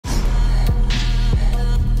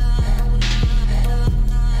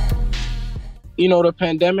the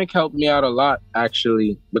pandemic helped me out a lot,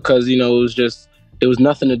 actually, because, it was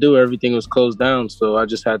nothing to do. Everything was closed down. So I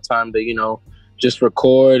just had time to, just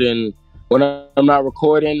record. And when I'm not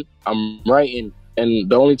recording, I'm writing. And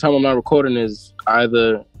the only time I'm not recording is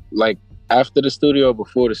either like after the studio or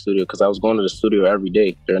before the studio, because I was going to the studio every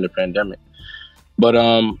day during the pandemic. But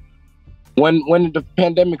when the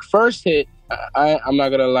pandemic first hit, I'm not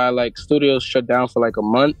gonna lie, like studios shut down for like a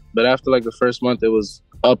month, but after like the first month, it was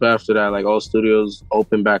up after that. Like all studios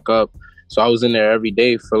opened back up. So I was in there every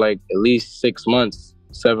day for like at least 6 months,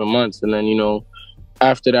 7 months. And then,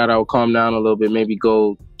 after that, I would calm down a little bit, maybe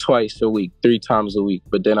go twice a week, 3 times a week.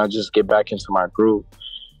 But then I just get back into my groove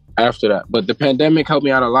after that. But the pandemic helped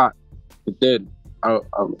me out a lot. It did. I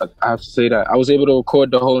have to say that. I was able to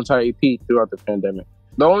record the whole entire EP throughout the pandemic.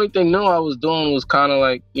 The only thing new I was doing was kind of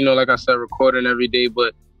like, like I said, recording every day,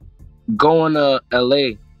 but going to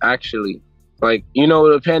LA, actually. Like,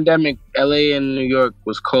 the pandemic, LA and New York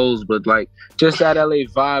was closed, but like just that LA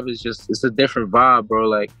vibe it's a different vibe, bro.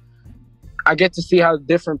 Like, I get to see how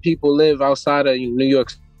different people live outside of New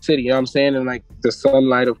York City, you know what I'm saying? And like the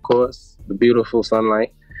sunlight, of course, the beautiful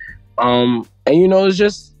sunlight. And it's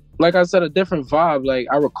just, like I said, a different vibe. Like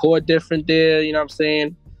I record different there, you know what I'm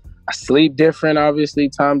saying? I sleep different, obviously,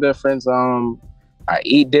 time difference. I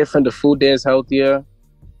eat different. The food there is healthier.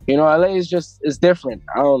 LA is it's different.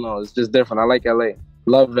 I don't know. It's just different. I like LA.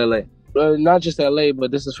 Love LA. But not just LA,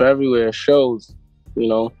 but this is for everywhere. Shows,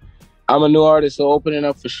 I'm a new artist, so opening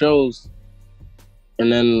up for shows.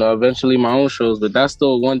 And then eventually my own shows. But that's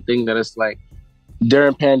still one thing that it's like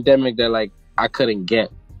during pandemic that like I couldn't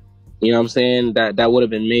get. You know what I'm saying? That would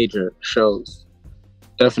have been major shows.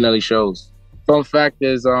 Definitely shows. Fun fact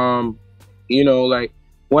is, like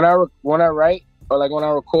when I write or like when I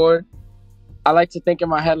record, I like to think in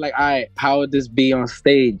my head like, all right, how would this be on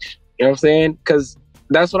stage? You know what I'm saying? Because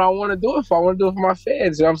that's what I want to do. If I want to do it for my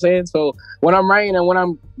fans, you know what I'm saying? So when I'm writing and when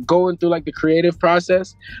I'm going through like the creative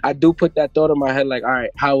process, I do put that thought in my head like, all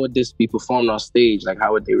right, how would this be performed on stage? Like,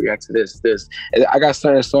 how would they react to this? And I got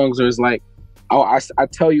certain songs where it's like, oh, I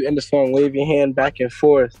tell you in the song, wave your hand back and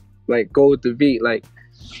forth, like go with the beat, like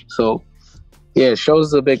so. Yeah, shows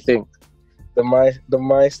is a big thing. The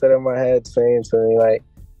mindset in my head saying to me, like,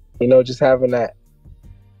 just having that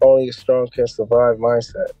only the strong can survive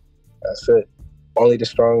mindset. That's it. Only the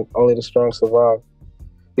strong survive.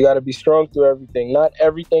 You got to be strong through everything. Not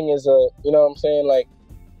everything is you know what I'm saying? Like,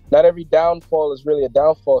 not every downfall is really a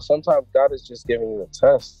downfall. Sometimes God is just giving you a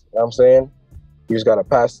test. You know what I'm saying? You just got to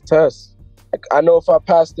pass the test. Like, I know if I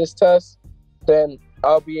pass this test, then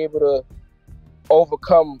I'll be able to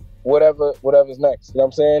overcome whatever's next. You know what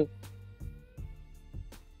I'm saying?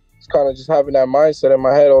 It's kind of just having that mindset in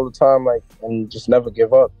my head all the time, like, and just never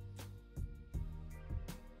give up.